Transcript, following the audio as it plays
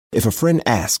If a friend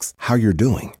asks how you're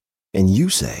doing, and you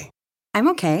say, I'm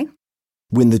okay.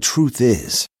 When the truth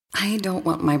is, I don't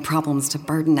want my problems to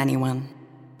burden anyone.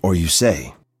 Or you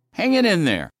say, Hang it in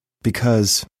there.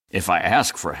 Because if I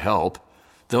ask for help,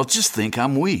 they'll just think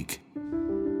I'm weak.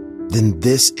 Then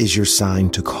this is your sign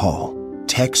to call,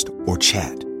 text, or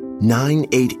chat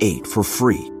 988 for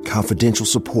free, confidential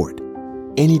support.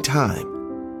 Anytime.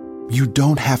 You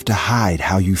don't have to hide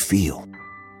how you feel.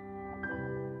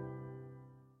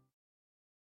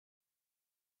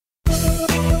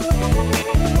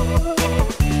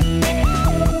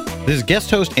 This is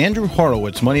guest host Andrew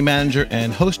Horowitz, money manager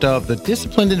and host of the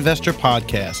Disciplined Investor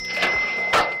podcast.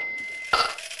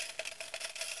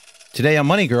 Today on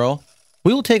Money Girl,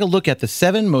 we will take a look at the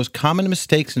 7 most common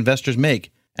mistakes investors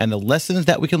make and the lessons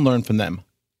that we can learn from them.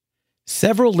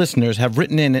 Several listeners have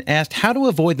written in and asked how to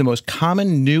avoid the most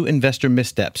common new investor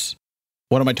missteps.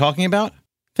 What am I talking about?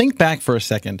 Think back for a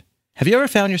second. Have you ever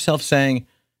found yourself saying,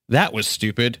 "That was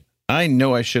stupid. I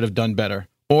know I should have done better."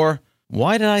 Or,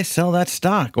 "Why did I sell that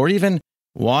stock?" Or even,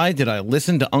 "Why did I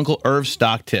listen to Uncle Irv's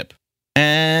stock tip?"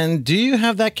 And do you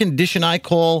have that condition I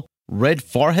call red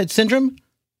forehead syndrome?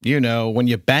 You know, when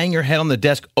you bang your head on the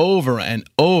desk over and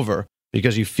over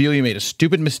because you feel you made a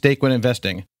stupid mistake when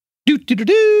investing.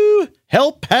 Do-do-do-do!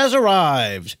 Help has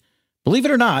arrived! Believe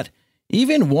it or not,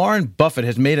 even Warren Buffett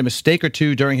has made a mistake or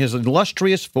two during his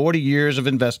illustrious 40 years of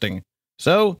investing.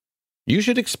 So, you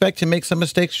should expect to make some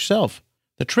mistakes yourself.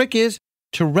 The trick is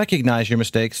to recognize your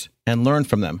mistakes and learn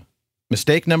from them.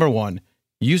 Mistake number 1,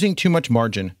 using too much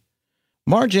margin.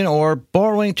 Margin, or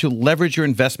borrowing to leverage your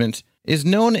investments, is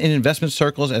known in investment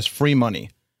circles as free money.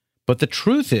 But the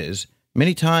truth is,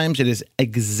 many times it is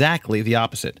exactly the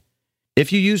opposite.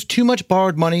 If you use too much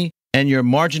borrowed money and your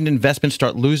margined investments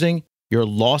start losing, your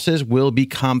losses will be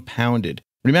compounded.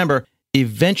 Remember,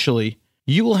 eventually,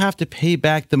 you will have to pay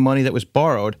back the money that was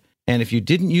borrowed, and if you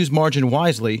didn't use margin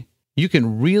wisely, you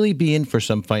can really be in for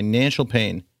some financial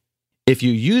pain. If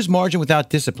you use margin without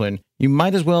discipline, you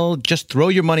might as well just throw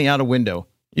your money out a window.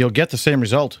 You'll get the same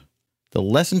result. The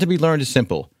lesson to be learned is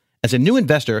simple. As a new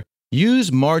investor,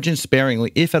 use margin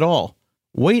sparingly, if at all.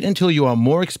 Wait until you are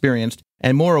more experienced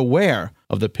and more aware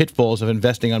of the pitfalls of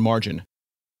investing on margin.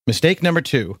 Mistake number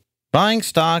 2, buying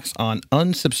stocks on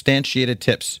unsubstantiated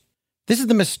tips. This is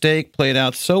the mistake played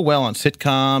out so well on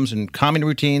sitcoms and comedy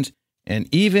routines,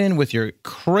 and even with your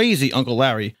crazy Uncle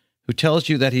Larry, who tells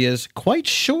you that he is quite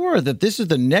sure that this is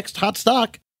the next hot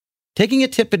stock. Taking a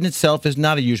tip in itself is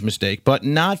not a huge mistake, but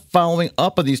not following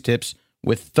up on these tips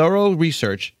with thorough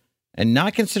research and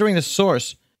not considering the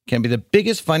source can be the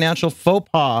biggest financial faux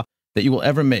pas that you will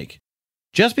ever make.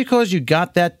 Just because you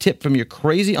got that tip from your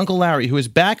crazy Uncle Larry, who is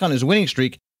back on his winning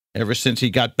streak ever since he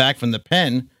got back from the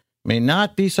pen, may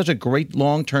not be such a great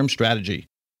long-term strategy.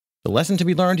 The lesson to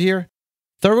be learned here?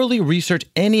 Thoroughly research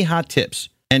any hot tips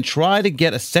and try to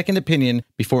get a second opinion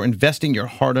before investing your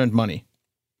hard-earned money.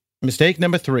 Mistake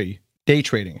number 3, day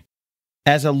trading.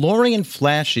 As alluring and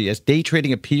flashy as day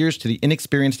trading appears to the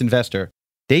inexperienced investor,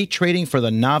 day trading for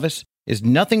the novice is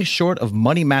nothing short of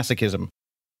money masochism.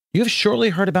 You have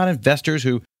surely heard about investors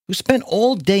who spend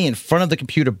all day in front of the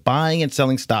computer buying and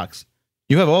selling stocks.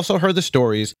 You have also heard the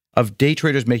stories of day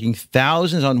traders making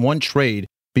thousands on one trade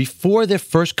before their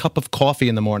first cup of coffee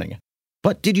in the morning.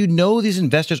 But did you know these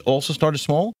investors also started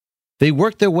small? They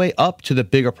worked their way up to the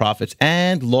bigger profits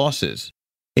and losses.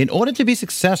 In order to be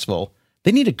successful,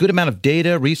 they need a good amount of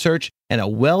data, research, and a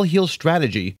well-heeled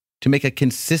strategy to make a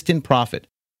consistent profit.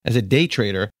 As a day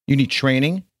trader, you need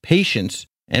training, patience,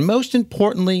 and most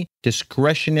importantly,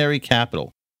 discretionary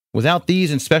capital. Without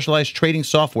these and specialized trading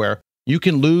software, you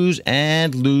can lose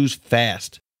and lose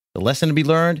fast. The lesson to be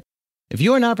learned? If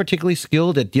you are not particularly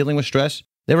skilled at dealing with stress,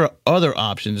 there are other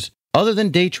options other than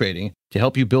day trading to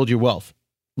help you build your wealth.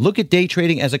 Look at day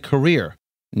trading as a career,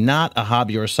 not a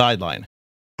hobby or a sideline.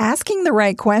 Asking the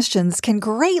right questions can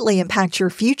greatly impact your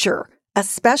future,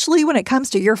 especially when it comes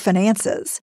to your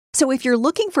finances. So if you're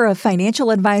looking for a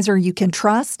financial advisor you can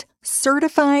trust,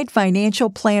 certified financial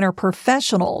planner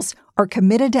professionals are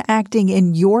committed to acting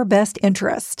in your best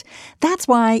interest. That's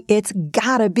why it's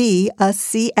gotta be a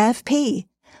CFP.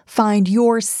 Find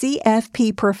your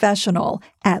CFP professional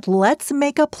at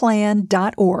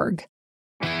letsmakeaplan.org.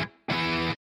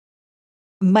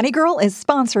 Money Girl is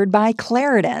sponsored by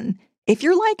Claritin. If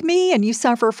you're like me and you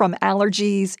suffer from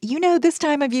allergies, you know this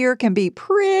time of year can be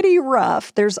pretty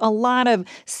rough. There's a lot of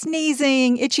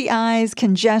sneezing, itchy eyes,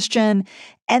 congestion,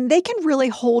 and they can really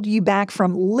hold you back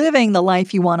from living the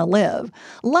life you want to live.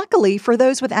 Luckily, for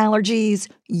those with allergies,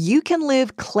 you can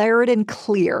live Claritin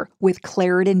Clear with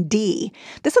Claritin D.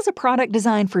 This is a product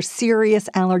designed for serious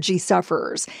allergy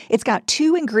sufferers. It's got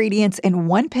 2 ingredients in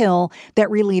one pill that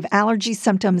relieve allergy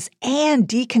symptoms and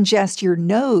decongest your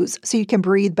nose so you can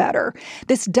breathe better.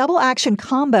 This double action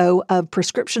combo of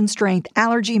prescription strength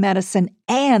allergy medicine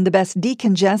and the best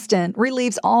decongestant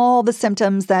relieves all the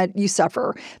symptoms that you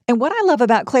suffer. And what I love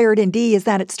about Claritin D is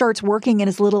that it starts working in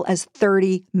as little as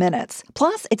 30 minutes.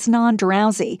 Plus, it's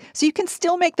non-drowsy, so you can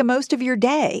still make the most of your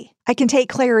day. I can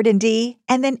take Claritin D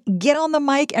and then get on the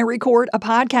mic and record a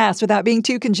podcast without being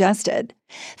too congested.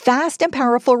 Fast and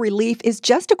powerful relief is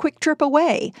just a quick trip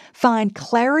away. Find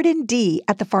Claritin D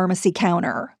at the pharmacy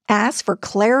counter. Ask for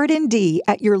Claritin D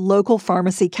at your local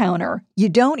pharmacy counter. You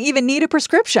don't even need a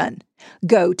prescription.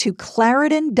 Go to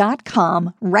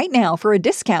Claritin.com right now for a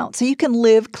discount so you can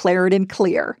live Claritin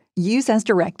Clear. Use as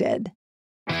directed.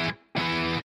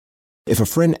 If a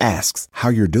friend asks how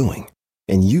you're doing,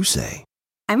 and you say,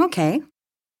 I'm okay.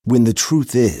 when the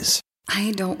truth is,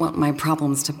 I don't want my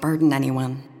problems to burden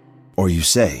anyone. or you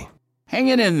say, Hang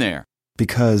it in there.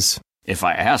 because, If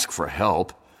I ask for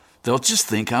help, they'll just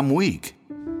think I'm weak.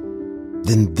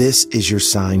 then this is your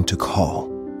sign to call,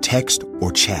 text,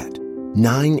 or chat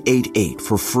 988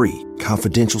 for free,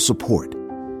 confidential support.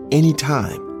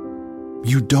 Anytime.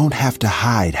 You don't have to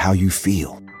hide how you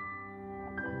feel.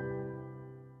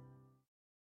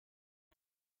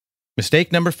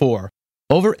 Mistake number 4,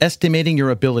 overestimating your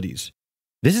abilities.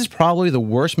 This is probably the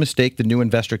worst mistake the new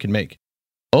investor can make.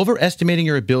 Overestimating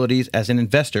your abilities as an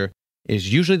investor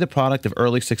is usually the product of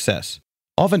early success.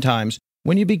 Oftentimes,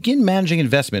 when you begin managing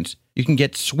investments, you can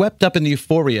get swept up in the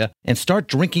euphoria and start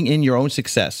drinking in your own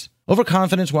success.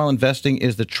 Overconfidence while investing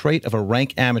is the trait of a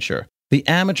rank amateur, the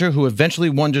amateur who eventually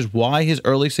wonders why his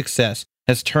early success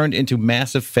has turned into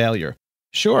massive failure.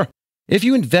 Sure, if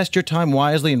you invest your time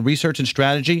wisely in research and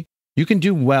strategy, you can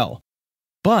do well.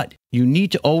 But you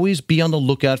need to always be on the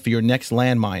lookout for your next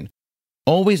landmine.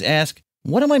 Always ask,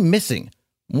 what am I missing?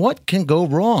 What can go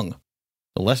wrong?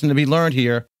 The lesson to be learned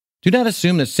here, do not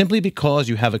assume that simply because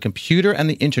you have a computer and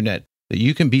the internet that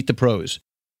you can beat the pros.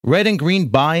 Red and green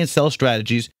buy and sell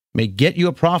strategies may get you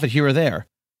a profit here or there,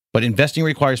 but investing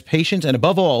requires patience and,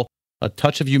 above all, a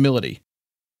touch of humility.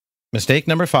 Mistake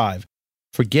number 5,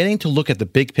 forgetting to look at the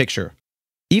big picture.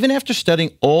 Even after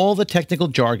studying all the technical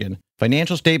jargon,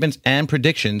 financial statements, and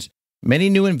predictions, many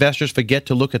new investors forget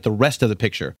to look at the rest of the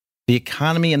picture, the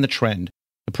economy and the trend.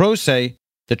 The pros say,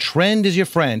 the trend is your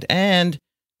friend, and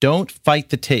don't fight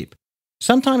the tape.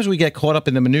 Sometimes we get caught up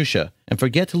in the minutia and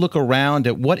forget to look around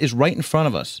at what is right in front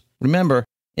of us. Remember,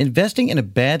 investing in a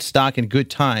bad stock in good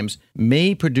times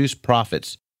may produce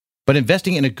profits, but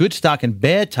investing in a good stock in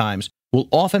bad times will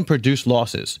often produce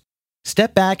losses.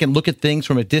 Step back and look at things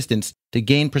from a distance to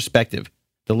gain perspective.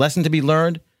 The lesson to be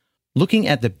learned, looking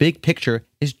at the big picture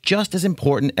is just as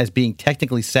important as being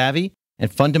technically savvy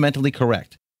and fundamentally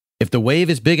correct. If the wave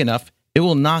is big enough, it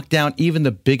will knock down even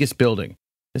the biggest building.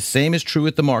 The same is true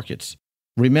with the markets.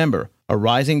 Remember, a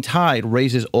rising tide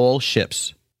raises all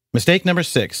ships. Mistake number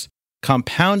 6,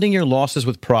 compounding your losses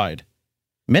with pride.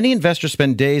 Many investors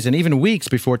spend days and even weeks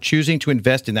before choosing to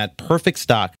invest in that perfect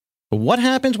stock. But what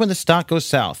happens when the stock goes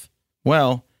south?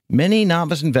 Well, many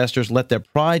novice investors let their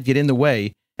pride get in the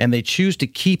way and they choose to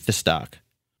keep the stock.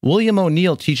 William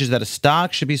O'Neill teaches that a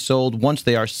stock should be sold once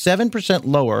they are 7%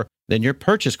 lower than your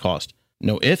purchase cost.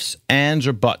 No ifs, ands,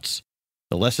 or buts.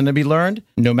 The lesson to be learned,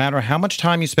 no matter how much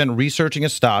time you spend researching a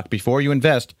stock before you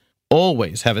invest,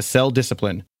 always have a sell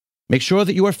discipline. Make sure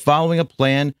that you are following a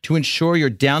plan to ensure your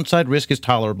downside risk is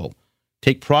tolerable.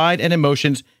 Take pride and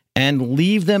emotions and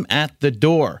leave them at the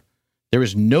door. There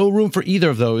is no room for either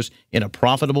of those in a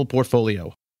profitable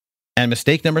portfolio. And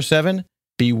mistake number 7,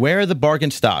 beware the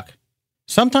bargain stock.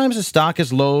 Sometimes a stock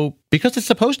is low because it's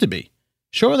supposed to be.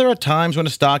 Sure, there are times when a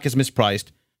stock is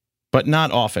mispriced, but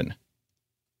not often.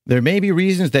 There may be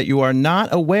reasons that you are not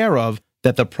aware of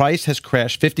that the price has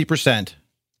crashed 50%.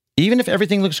 Even if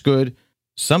everything looks good,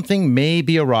 something may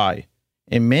be awry.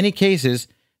 In many cases,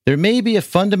 there may be a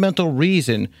fundamental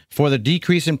reason for the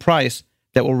decrease in price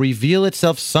that will reveal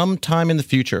itself sometime in the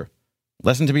future.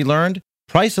 Lesson to be learned,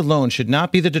 price alone should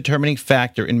not be the determining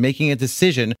factor in making a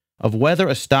decision of whether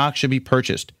a stock should be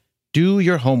purchased. Do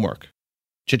your homework.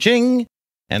 Cha-ching!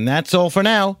 And that's all for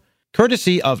now.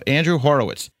 Courtesy of Andrew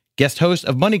Horowitz, guest host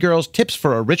of Money Girl's Tips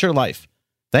for a Richer Life.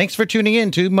 Thanks for tuning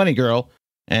in to Money Girl,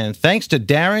 and thanks to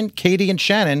Darren, Katie, and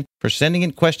Shannon for sending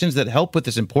in questions that help with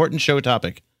this important show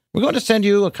topic. We're going to send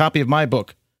you a copy of my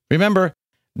book. Remember,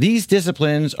 these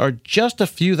disciplines are just a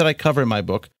few that I cover in my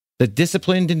book, The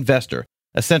Disciplined Investor,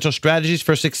 Essential Strategies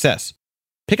for Success.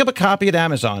 Pick up a copy at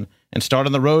Amazon and start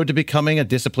on the road to becoming a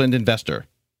disciplined investor.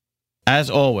 As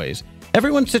always,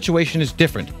 everyone's situation is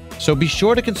different, so be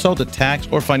sure to consult a tax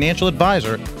or financial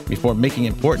advisor before making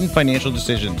important financial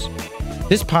decisions.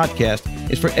 This podcast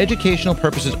is for educational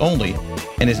purposes only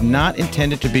and is not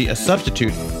intended to be a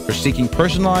substitute for seeking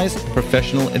personalized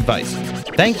professional advice.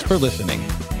 Thanks for listening.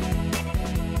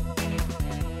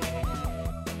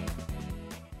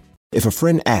 If a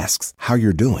friend asks how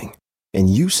you're doing, and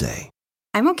you say,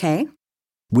 I'm okay.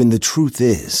 when the truth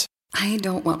is, I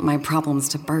don't want my problems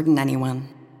to burden anyone.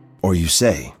 or you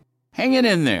say, Hang it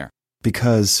in there.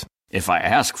 because, If I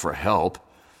ask for help,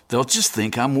 they'll just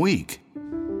think I'm weak.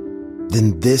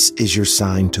 then this is your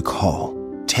sign to call,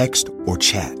 text, or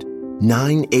chat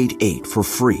 988 for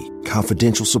free,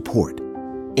 confidential support.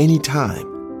 Anytime.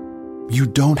 You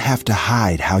don't have to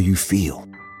hide how you feel.